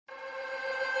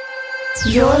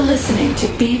You're listening to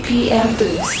BPM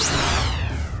Boost.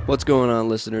 What's going on,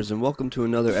 listeners, and welcome to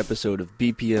another episode of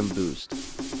BPM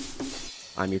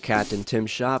Boost. I'm your captain, Tim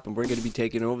Shopp, and we're going to be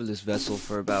taking over this vessel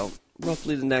for about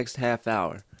roughly the next half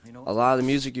hour. A lot of the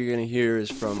music you're going to hear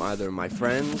is from either my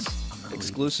friends,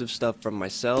 exclusive stuff from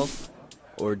myself,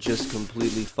 or just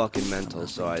completely fucking mental,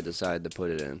 so I decided to put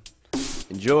it in.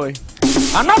 Enjoy!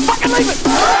 I'm not fucking leaving!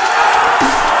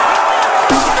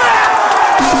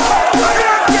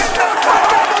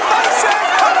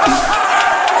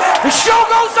 The show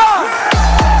goes on!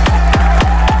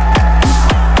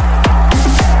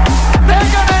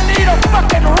 They're gonna need a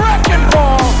fucking wrecking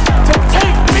ball to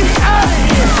take me out of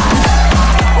here!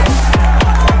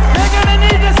 They're gonna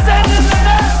need to send in the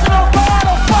National Guard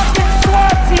a fucking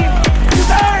SWAT team, because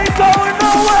I ain't going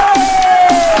nowhere!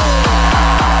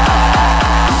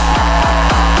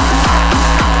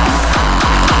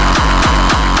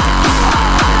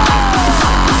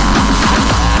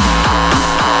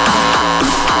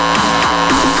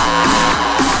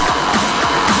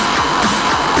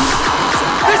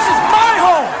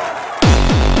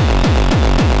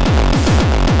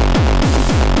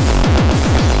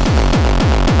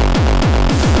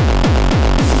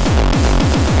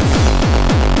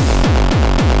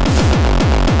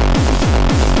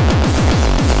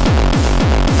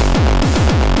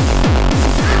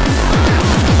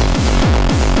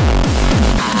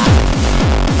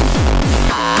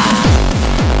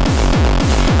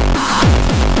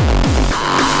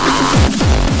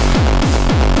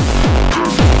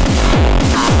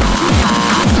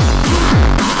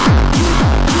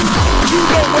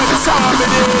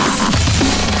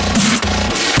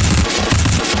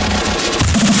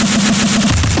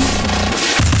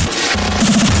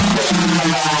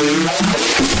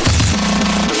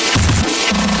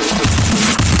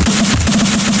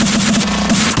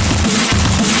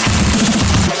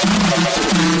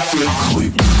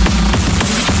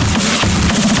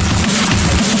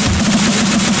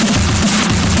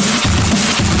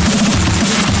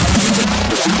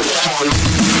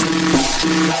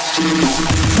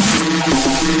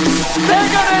 They're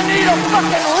gonna need a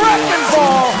fucking wrecking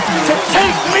ball to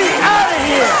take me out of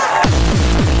here!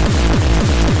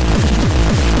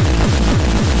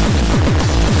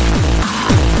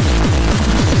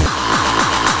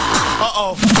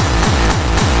 Uh-oh.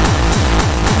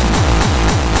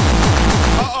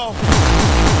 Uh-oh.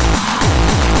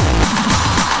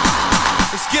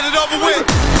 Let's get it over with.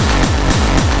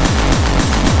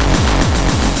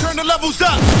 Turn the levels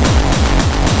up.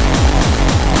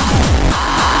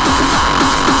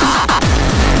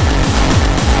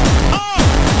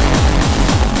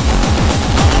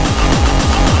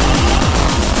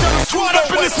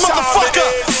 This motherfucker!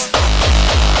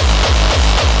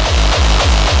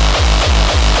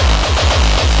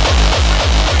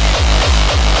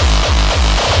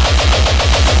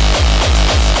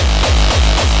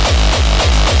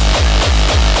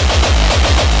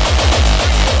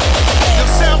 Yo,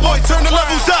 sound boy, turn the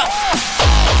levels up!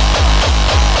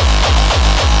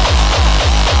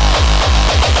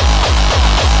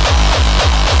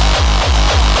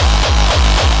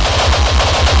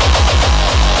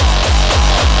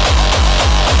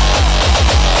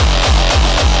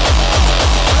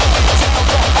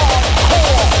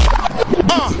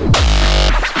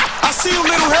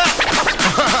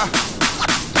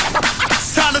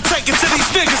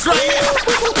 Niggas right here.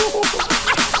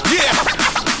 Yeah.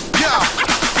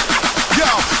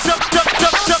 Yo.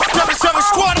 Seven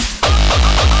squad.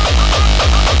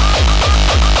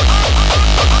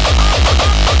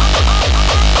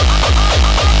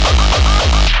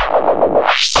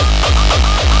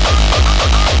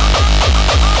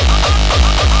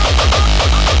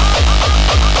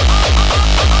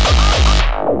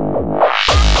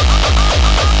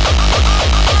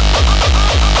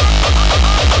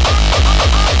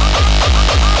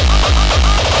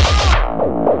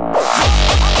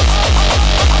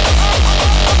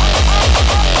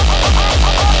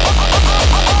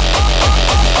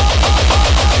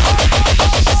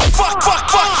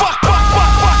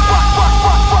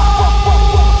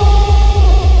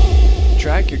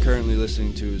 You're currently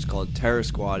listening to is called Terror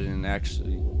Squad, and it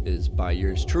actually is by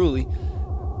yours truly,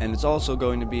 and it's also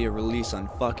going to be a release on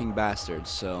Fucking Bastards,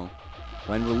 so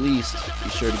when released, be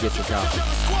sure to get your copy.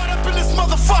 Squad up in this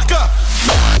motherfucker!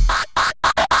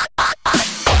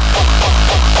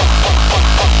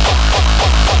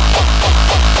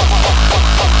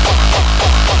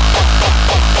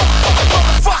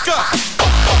 Fucker!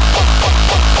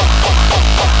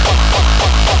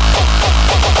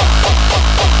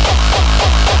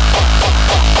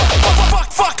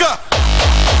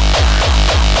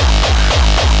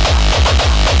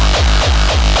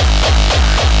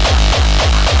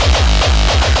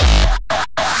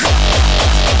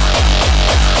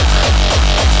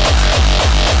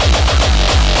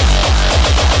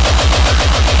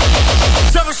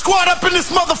 squad up in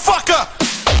this motherfucker.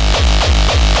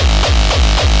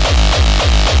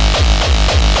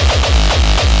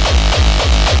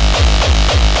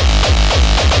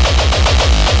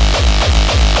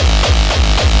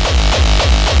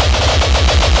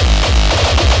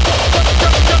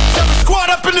 Squad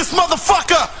up in this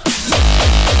motherfucker.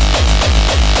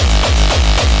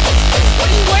 What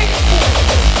are you waiting for?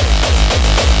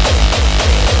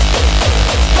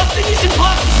 Nothing is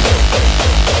impossible.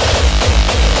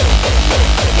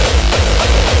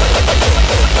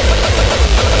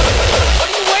 What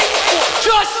are you waiting for?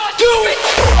 Just do it!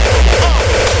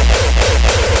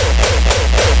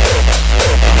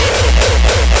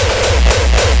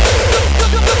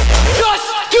 Just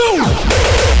do it!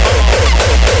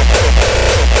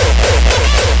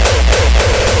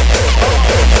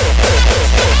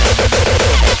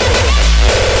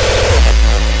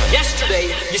 Yesterday,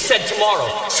 you said tomorrow.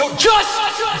 So just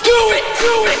do it!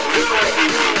 Do it!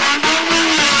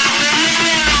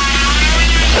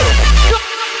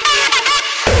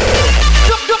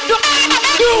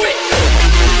 Do it!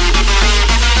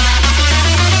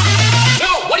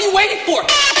 No, what are you waiting for?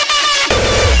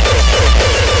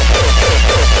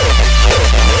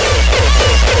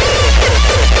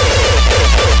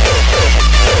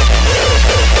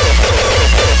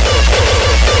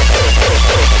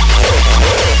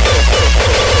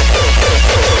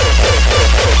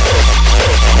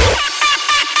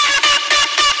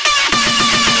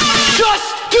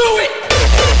 Just do it!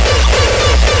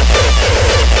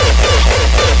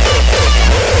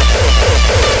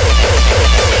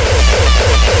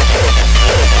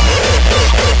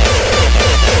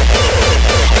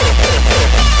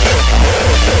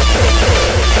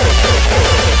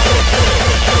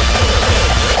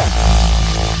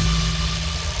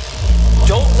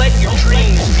 Don't let your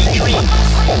dreams be dreams.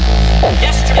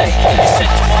 Yesterday, you said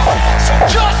tomorrow. So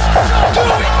just do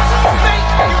it! Make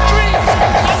your dreams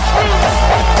come true!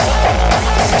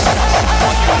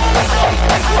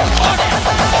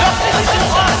 Nothing is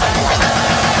impossible!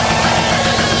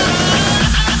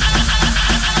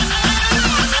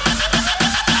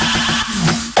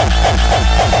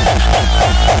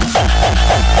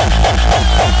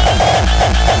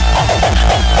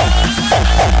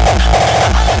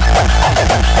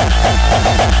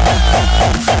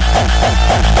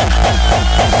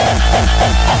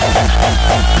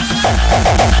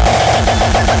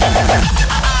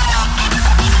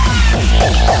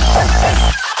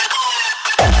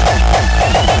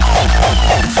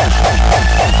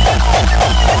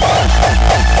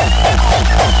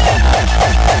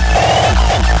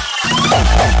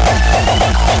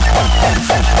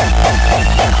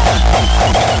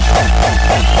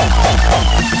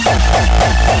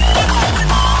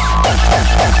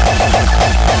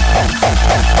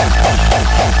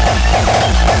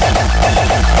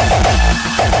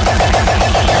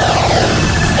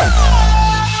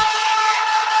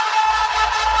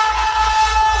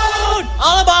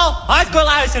 Allemaal hardcore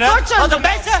luisteren. Want de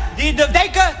mensen die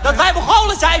denken dat wij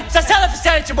Mongolen zijn zelf een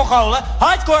stelletje Mongolen.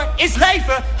 Hardcore is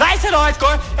leven. Wij zijn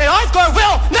hardcore. En hardcore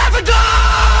will never die!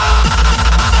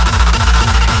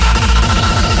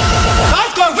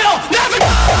 Hardcore will never die!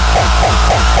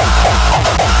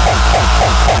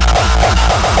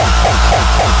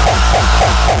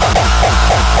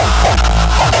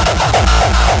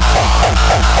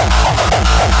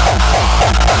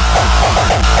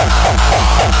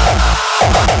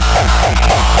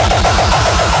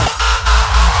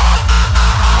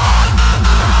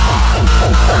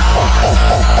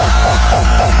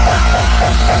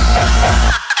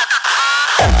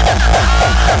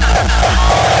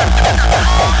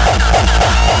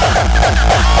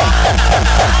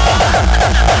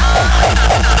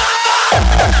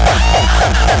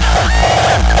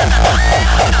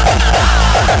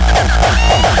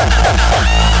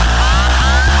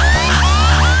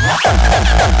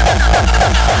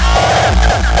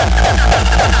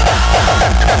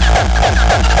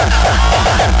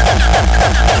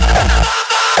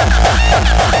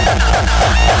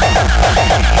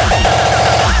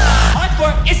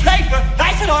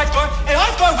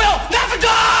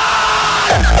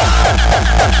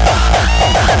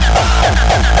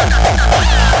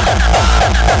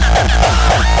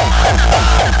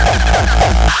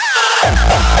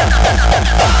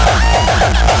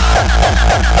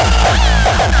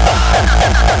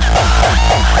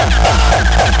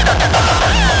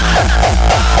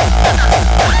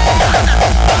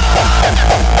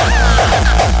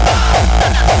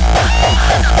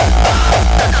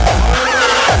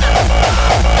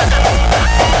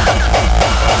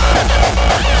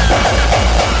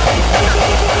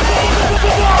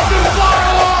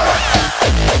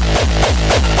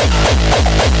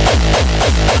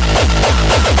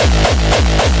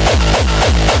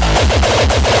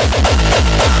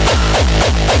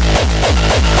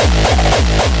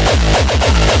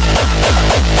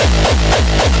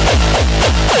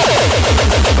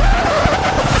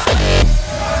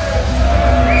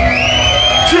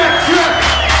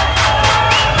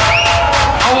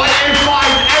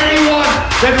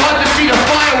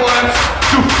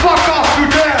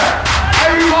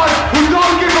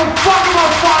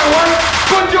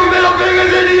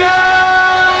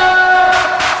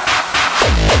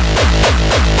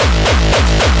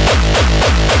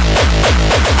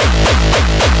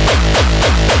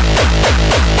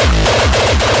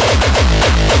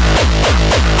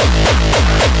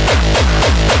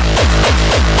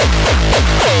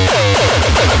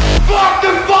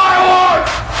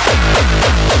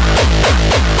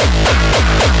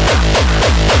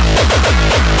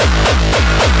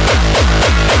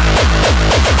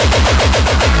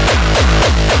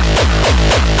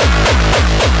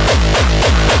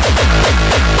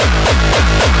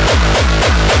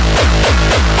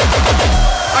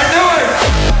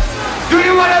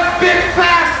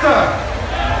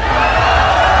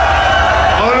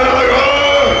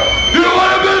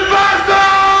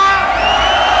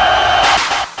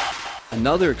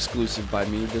 another exclusive by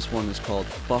me. This one is called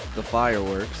Fuck the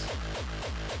Fireworks.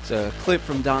 It's a clip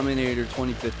from Dominator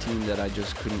 2015 that I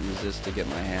just couldn't resist to get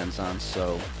my hands on.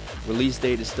 So release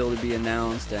date is still to be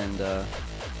announced, and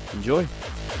enjoy.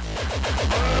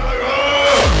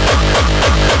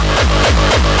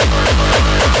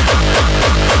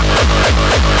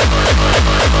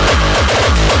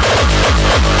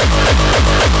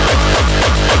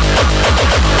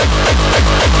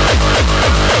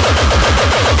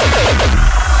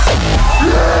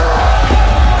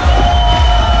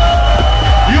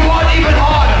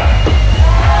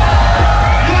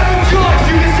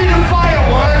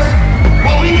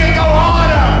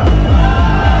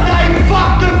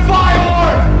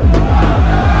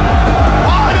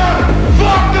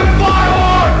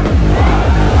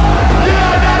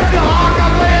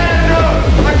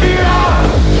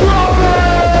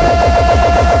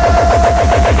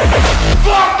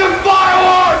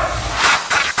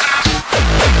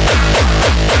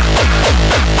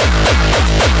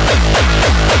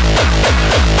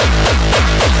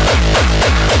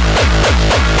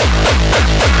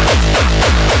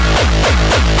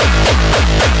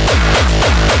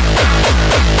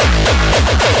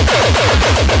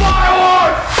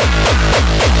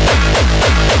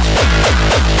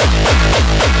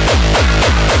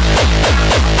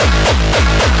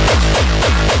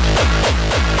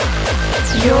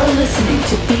 You're listening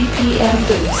to BPM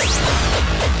Boost.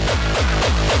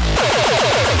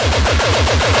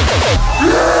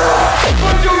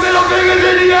 Put your middle fingers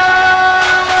in the air!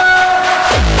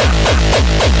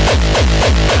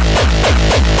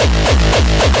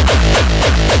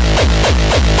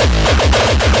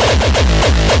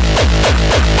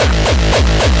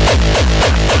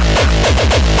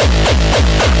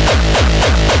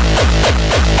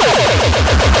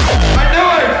 I knew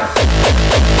it!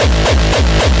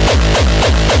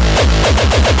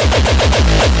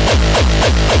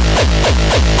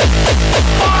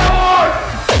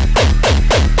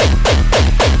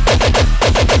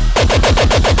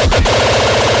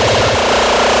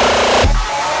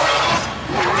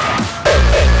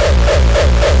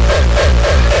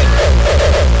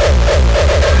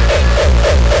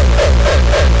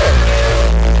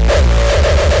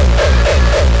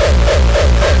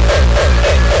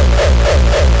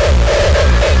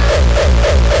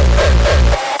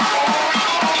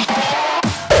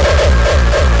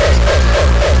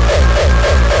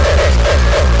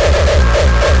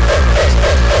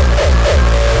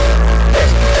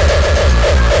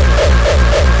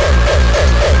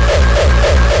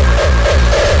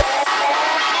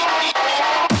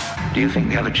 Do you think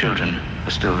the other children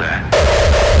are still there?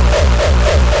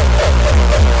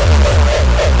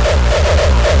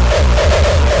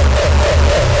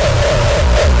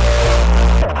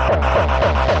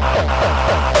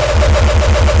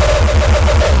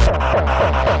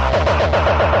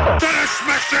 Gonna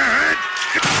smash their head!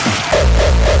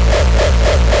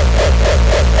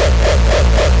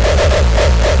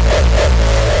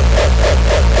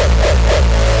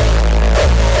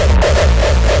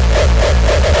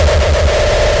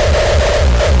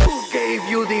 Who gave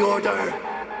you the order?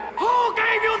 Who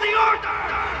gave you the order?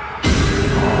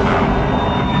 I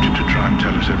want you to try and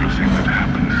tell us everything that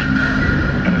happened.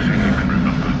 Anything you can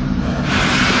remember.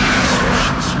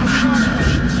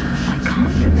 I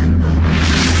can't remember.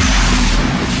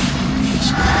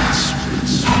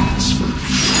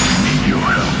 We need your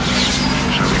help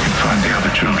so we can find the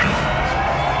other children.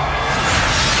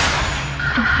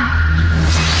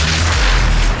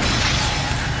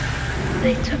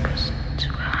 They took us to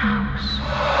a house.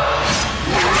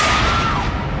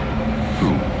 Who?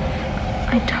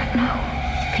 I don't know.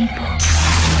 People.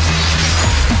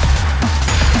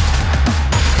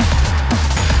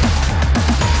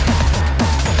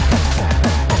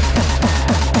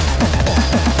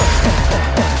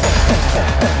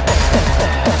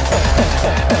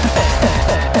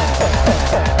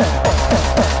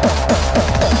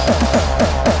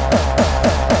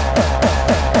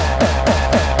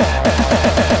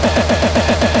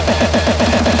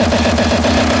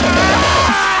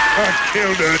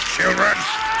 Killed her children.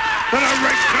 Then I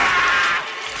raped her.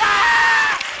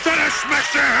 Then I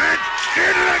smashed their head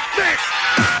in like this.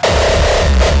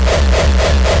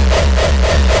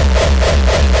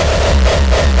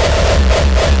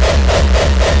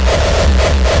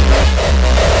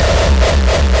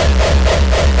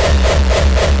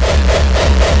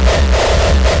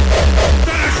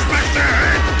 Then I smashed their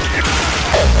head.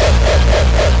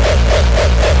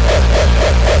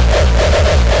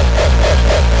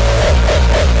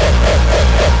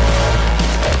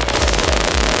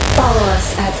 Follow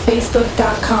us at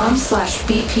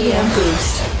facebook.com/BPM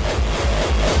Boost.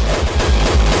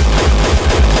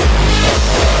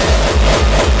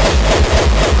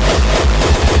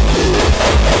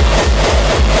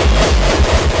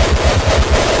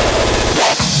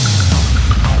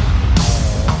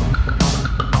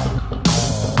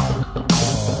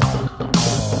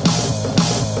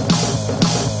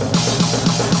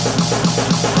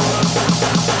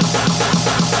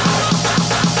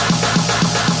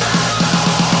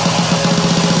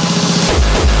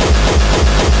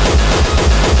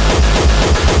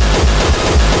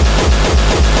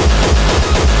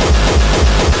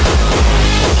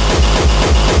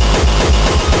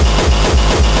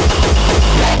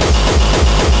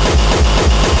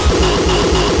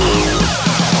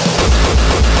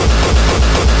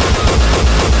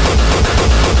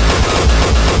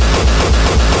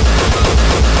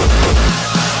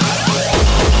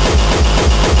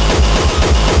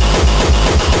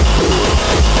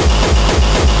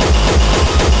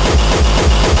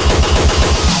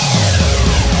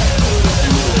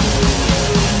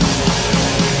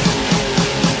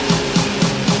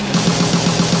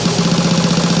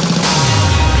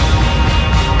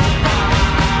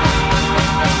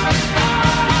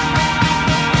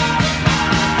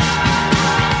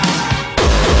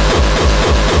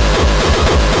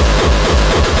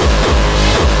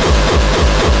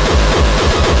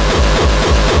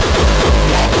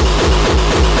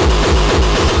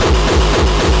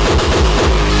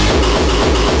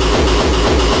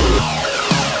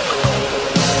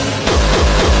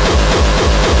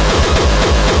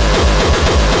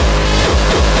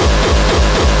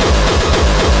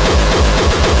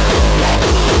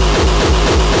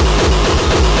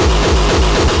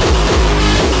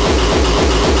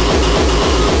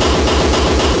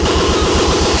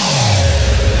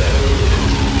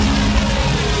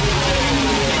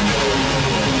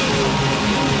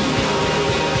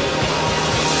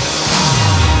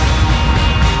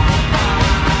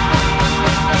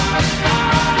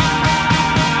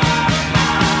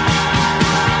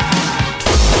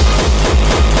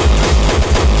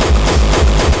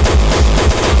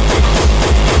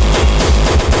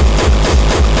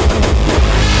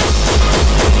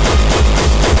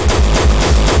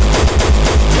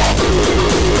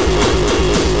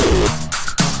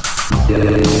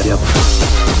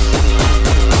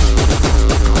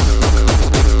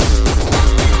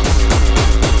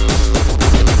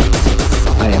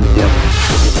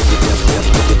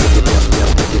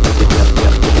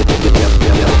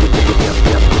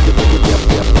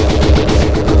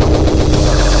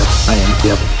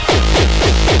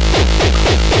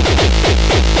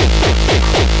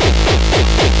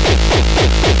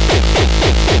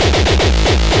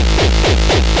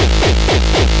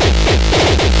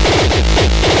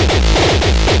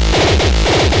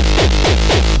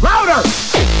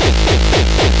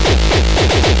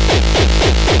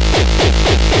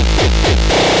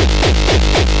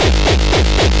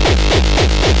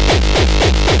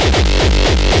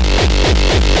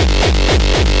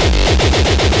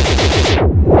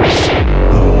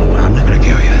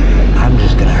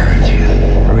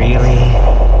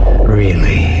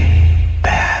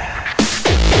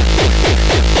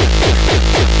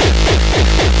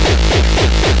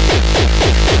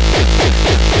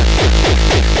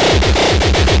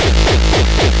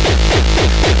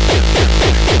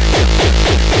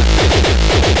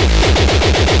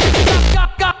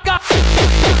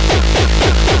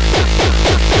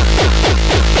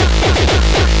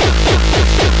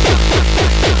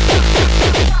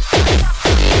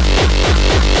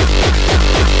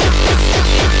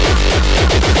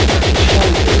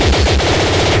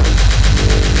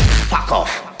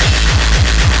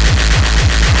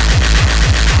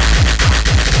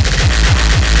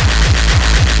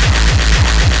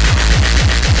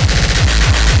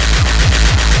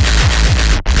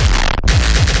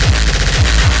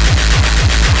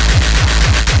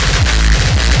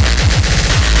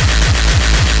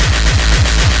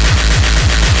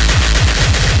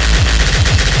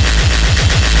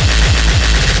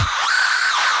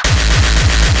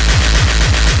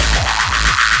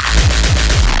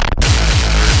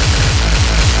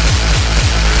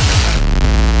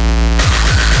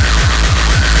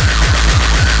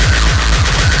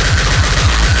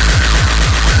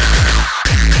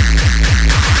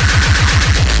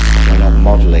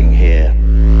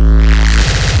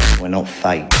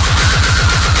 fate.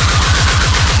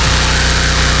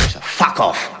 So fuck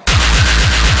off.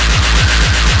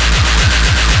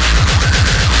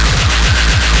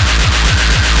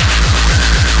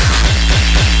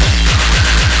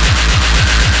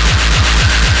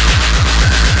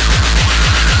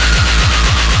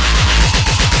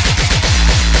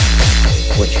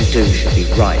 What you do should be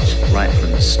right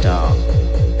from the start.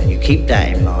 And you keep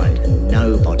that in mind, and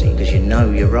nobody, because you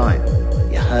know you're right.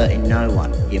 You're hurting no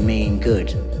one, you mean good.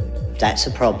 If that's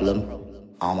a problem,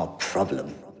 I'm a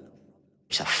problem.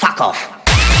 So fuck off.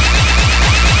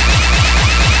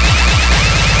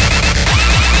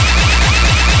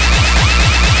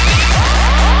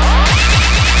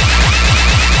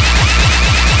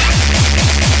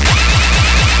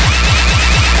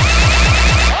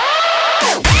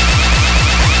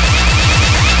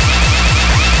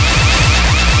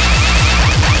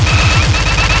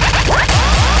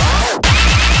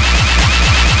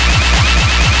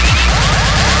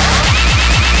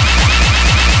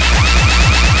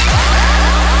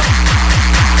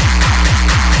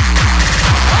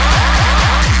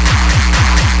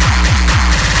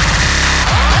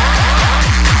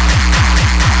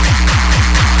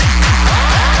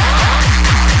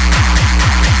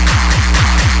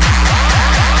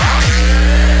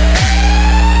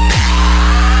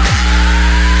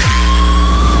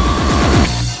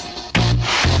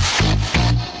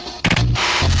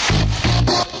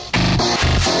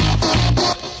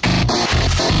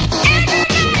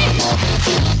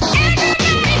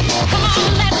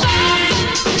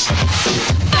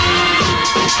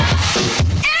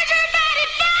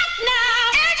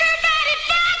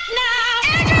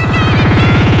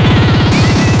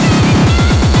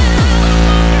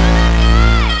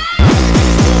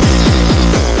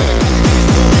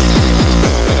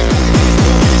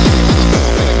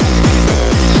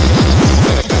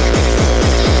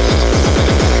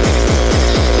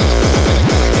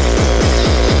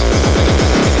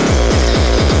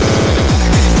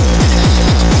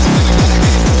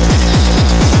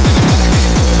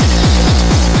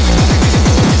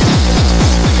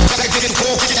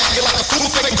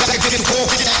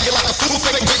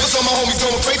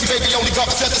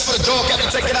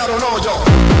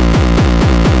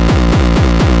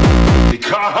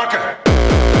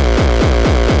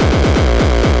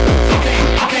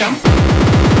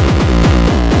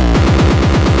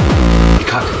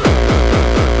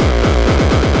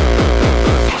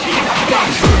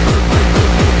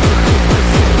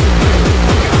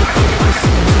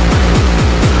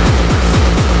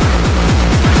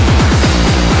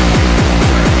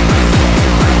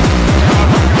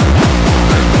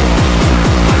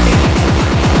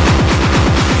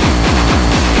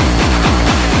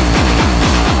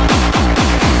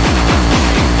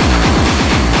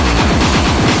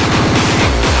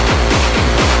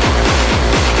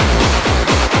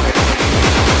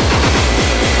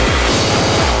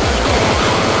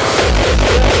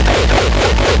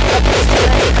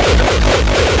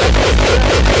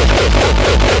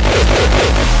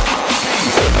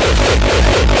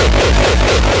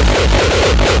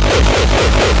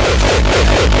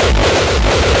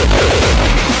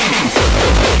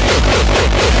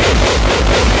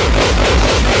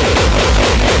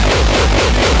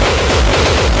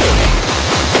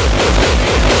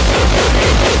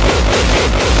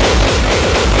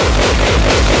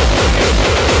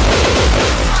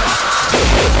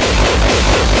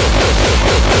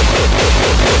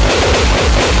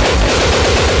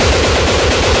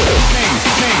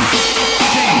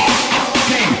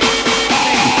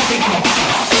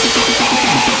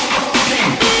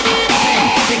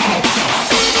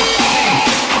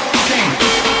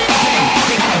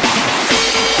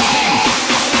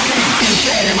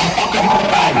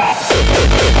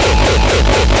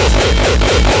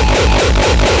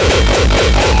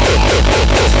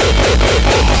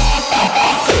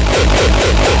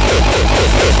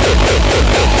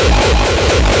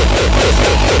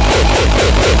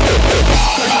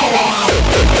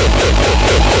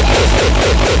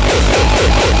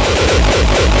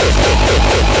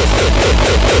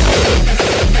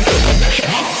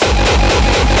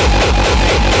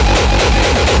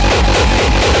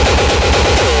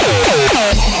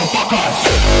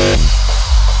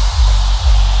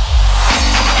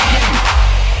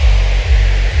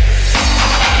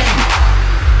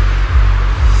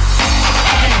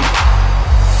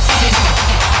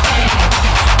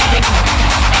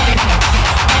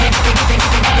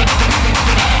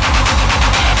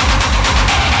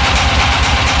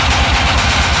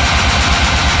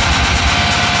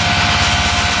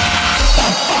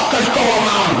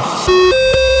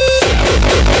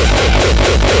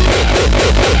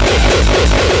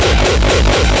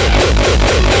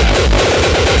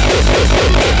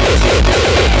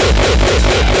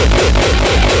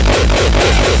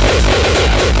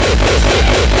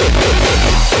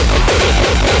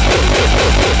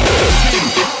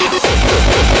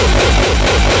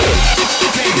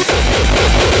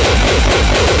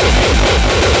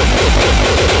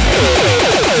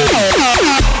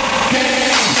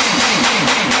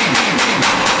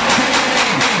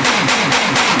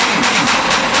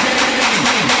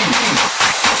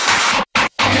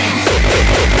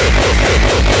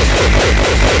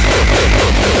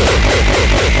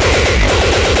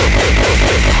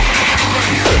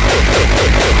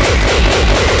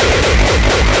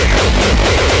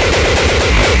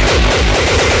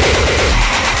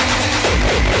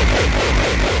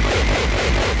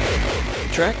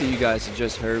 track that you guys have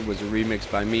just heard was a remix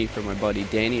by me for my buddy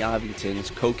Danny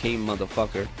Ovington's Cocaine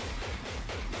Motherfucker.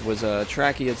 It was a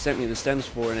track he had sent me the stems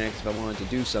for and asked if I wanted to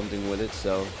do something with it,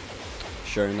 so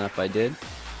sure enough I did.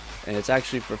 And it's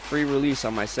actually for free release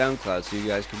on my SoundCloud, so you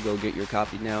guys can go get your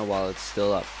copy now while it's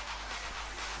still up.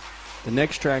 The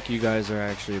next track you guys are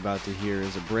actually about to hear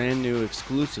is a brand new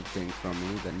exclusive thing from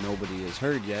me that nobody has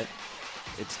heard yet.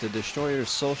 It's the Destroyer's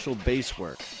Social Bass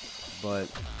Work, but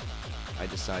I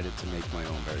decided to make my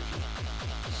own version.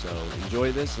 So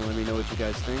enjoy this and let me know what you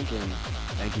guys think, and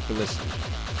thank you for listening.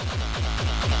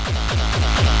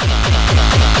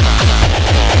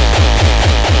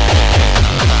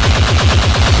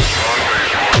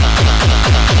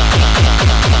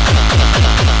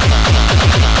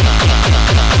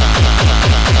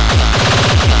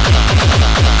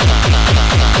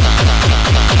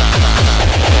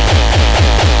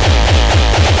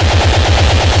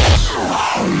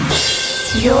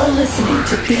 You're listening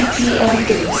to BPM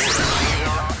Boost.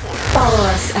 Follow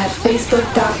us at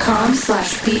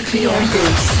facebook.com/BPM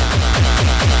Boost.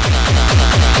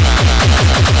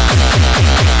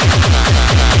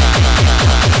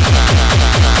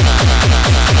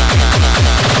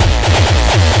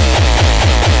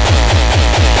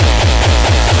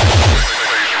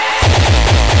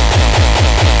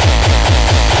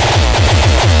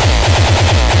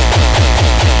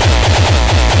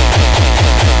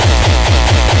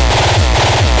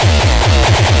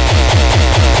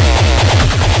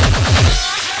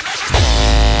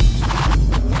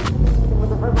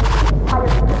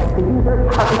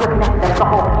 That's the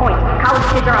whole point. College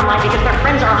kids are online because their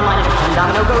friends are online, and if one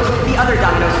domino goes, the other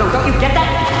dominoes go. Don't you get that?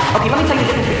 Okay, let me tell you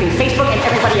the difference between Facebook and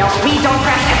everybody else. We don't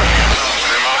crash ever.